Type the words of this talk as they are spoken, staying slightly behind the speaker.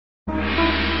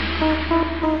Hey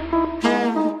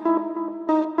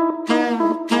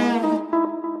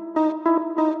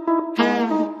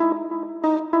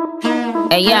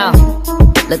yo,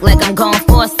 look like I'm going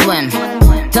for a swim.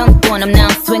 Dunk on him, now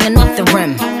I'm swinging off the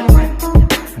rim.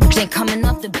 They coming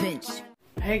off the bench.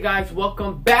 Hey guys,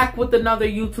 welcome back with another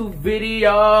YouTube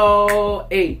video.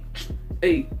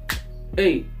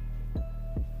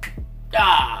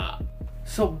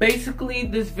 So basically,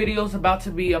 this video is about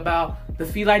to be about the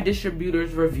Fila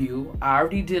distributors review. I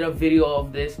already did a video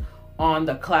of this on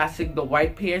the classic, the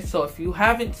white pair. So if you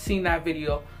haven't seen that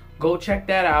video, go check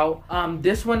that out.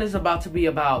 This one is about to be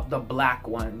about the black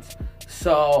ones.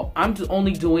 So I'm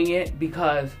only doing it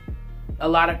because a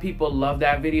lot of people love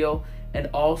that video, and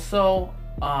also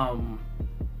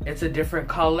it's a different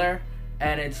color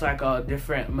and it's like a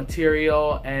different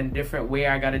material and different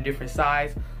wear. I got a different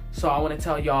size, so I want to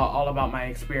tell y'all all about my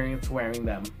experience wearing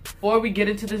them. Before we get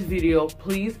into this video,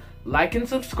 please like and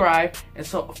subscribe, and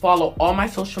follow all my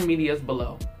social medias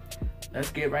below. Let's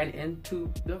get right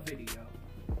into the video.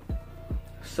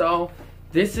 So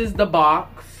this is the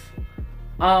box.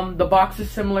 The box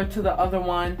is similar to the other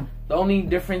one. The only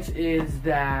difference is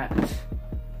that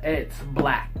it's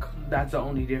black. That's the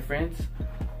only difference.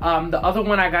 The other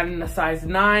one I got in a size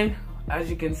 9.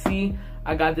 As you can see,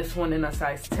 I got this one in a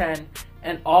size 10.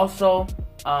 And also,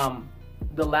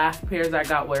 the last pairs I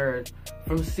got were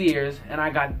from Sears, and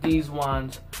I got these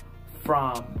ones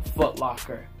from Foot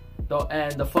Locker.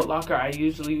 And the Foot Locker I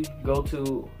usually go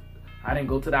to, I didn't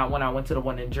go to that one. I went to the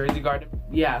one in Jersey Garden.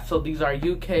 Yeah, so these are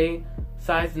UK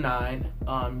size 9,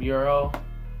 Euro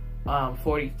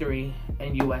 43,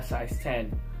 and US size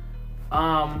 10.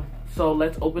 So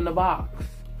let's open the box.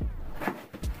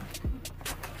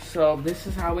 So this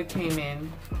is how it came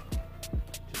in.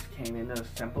 Just came in a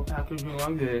simple packaging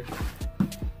on good.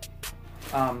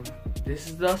 This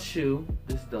is the shoe.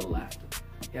 This is the left.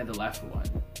 Yeah, the left one.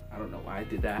 I don't know why I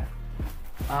did that.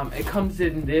 It comes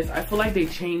in this. I feel like they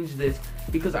changed this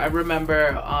because I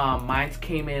remember mine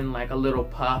came in like a little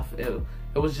puff. It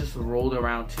was just rolled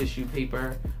around tissue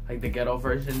paper, like the ghetto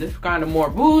version. This is kind of more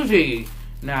bougie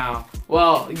now.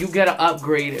 Well, you get an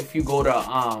upgrade if you go to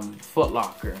Foot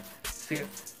Locker.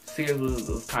 Sears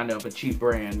was kind of a cheap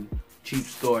brand, cheap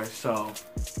store, so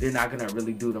they're not gonna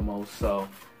really do the most. So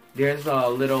there's a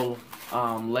little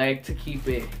leg to keep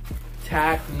it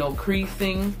tacked, no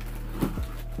creasing.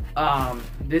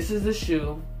 This is the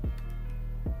shoe.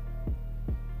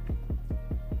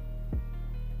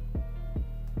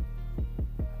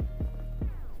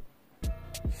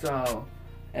 So,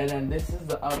 and then this is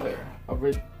the other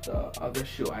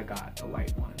shoe I got, the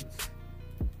white ones.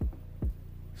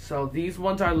 So these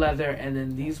ones are leather, and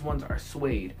then these ones are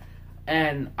suede.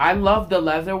 And I love the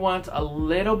leather ones a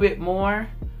little bit more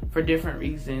for different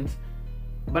reasons,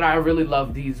 but I really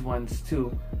love these ones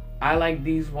too. I like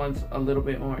these ones a little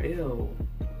bit more. Ew,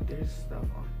 there's stuff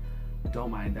on.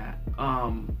 Don't mind that.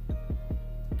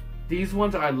 These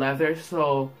ones are leather,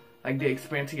 so like they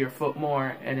expand to your foot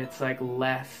more, and it's like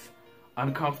less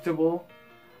uncomfortable.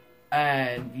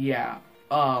 And yeah,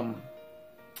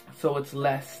 so it's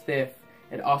less stiff,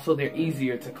 and also they're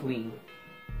easier to clean.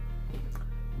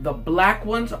 The black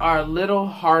ones are a little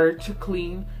harder to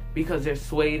clean because they're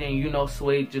suede, and you know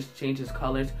suede just changes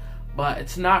colors. But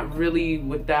it's not really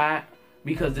with that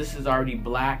because this is already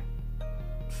black,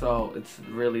 so it's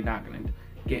really not gonna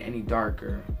get any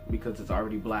darker because it's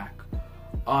already black.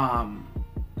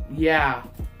 Yeah,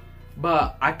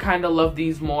 but I kind of love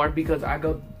these more because I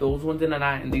got those ones in a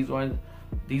 9 and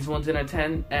these ones in a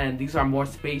 10, and these are more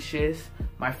spacious.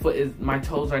 My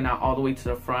toes are not all the way to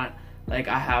the front. Like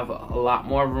I have a lot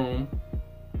more room,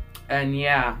 and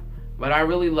yeah, but I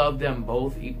really love them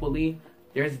both equally.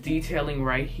 There's detailing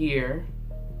right here,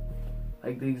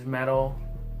 like these metal,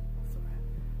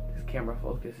 this camera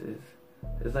focuses,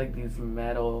 there's like these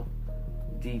metal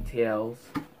details,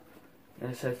 and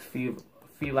it says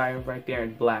Fila right there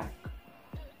in black.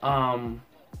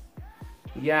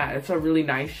 Yeah, it's a really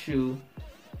nice shoe.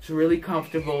 It's really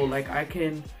comfortable. like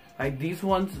these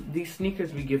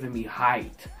sneakers be giving me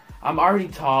height. I'm already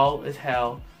tall as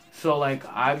hell, so like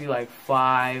I'd be like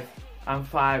 5. I'm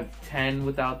 5'10"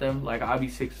 without them. Like I'll be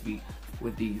 6 feet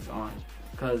with these on,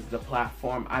 cause the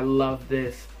platform. I love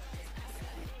this,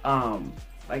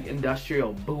 like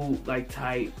industrial boot like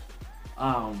type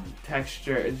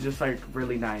texture. It's just like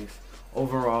really nice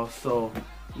overall. So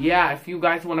yeah, if you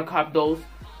guys want to cop those,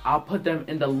 I'll put them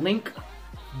in the link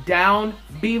down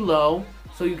below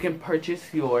so you can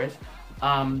purchase yours.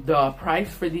 The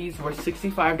price for these were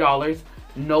 $65,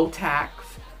 no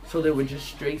tax, so they were just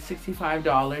straight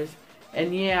 $65.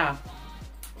 And yeah,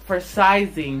 for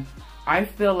sizing, I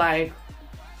feel like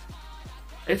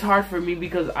it's hard for me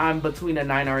because I'm between a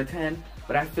 9 or a 10,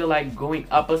 but I feel like going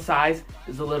up a size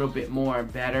is a little bit more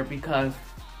better because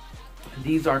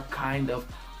these are kind of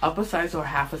up a size or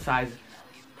half a size.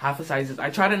 Half a sizes.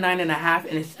 I tried a 9.5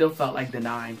 and it still felt like the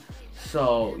 9.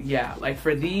 So yeah, like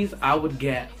for these I would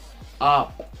get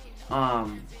up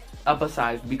a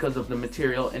size because of the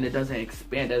material, and it doesn't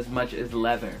expand as much as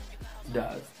leather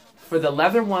does. For the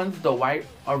leather ones, the white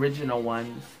original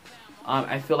ones,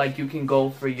 I feel like you can go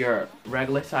for your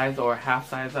regular size or half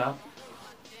size up.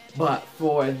 But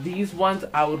for these ones,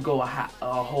 I would go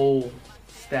a whole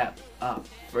step up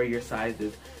for your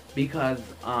sizes because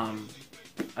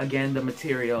again, the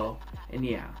material, and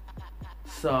yeah.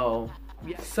 So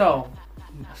yeah.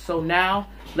 So now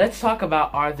let's talk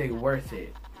about, are they worth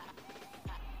it?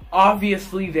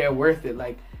 Obviously they're worth it.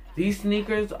 Like, these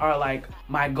sneakers are like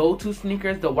my go-to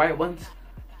sneakers, the white ones.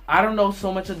 I don't know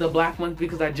so much of the black ones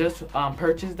because I just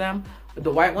purchased them. But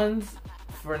the white ones,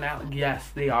 for now, yes,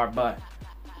 they are. But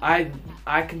I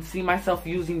can see myself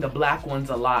using the black ones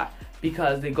a lot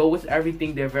because they go with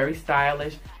everything. They're very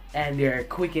stylish and they're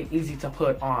quick and easy to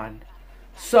put on.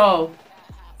 So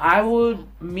I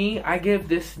give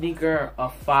this sneaker a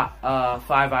 5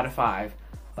 out of 5.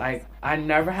 Like, I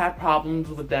never had problems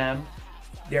with them.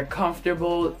 They're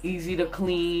comfortable, easy to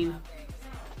clean.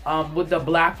 With the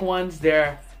black ones,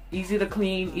 they're easy to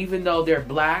clean, even though they're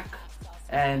black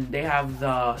and they have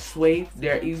the suede.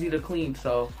 They're easy to clean,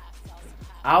 so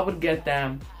I would get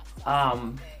them.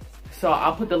 So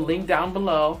I'll put the link down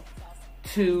below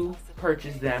to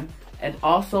purchase them. And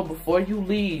also, before you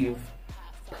leave,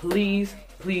 please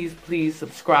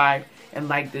subscribe and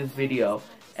like this video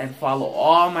and follow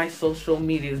all my social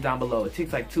medias down below. It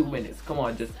takes like 2 minutes. Come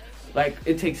on, just like,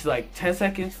 it takes like 10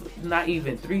 seconds, not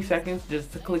even 3 seconds,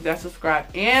 just to click that subscribe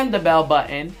and the bell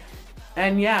button.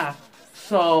 And yeah,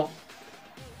 so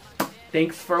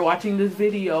thanks for watching this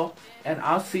video, and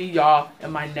I'll see y'all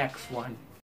in my next one.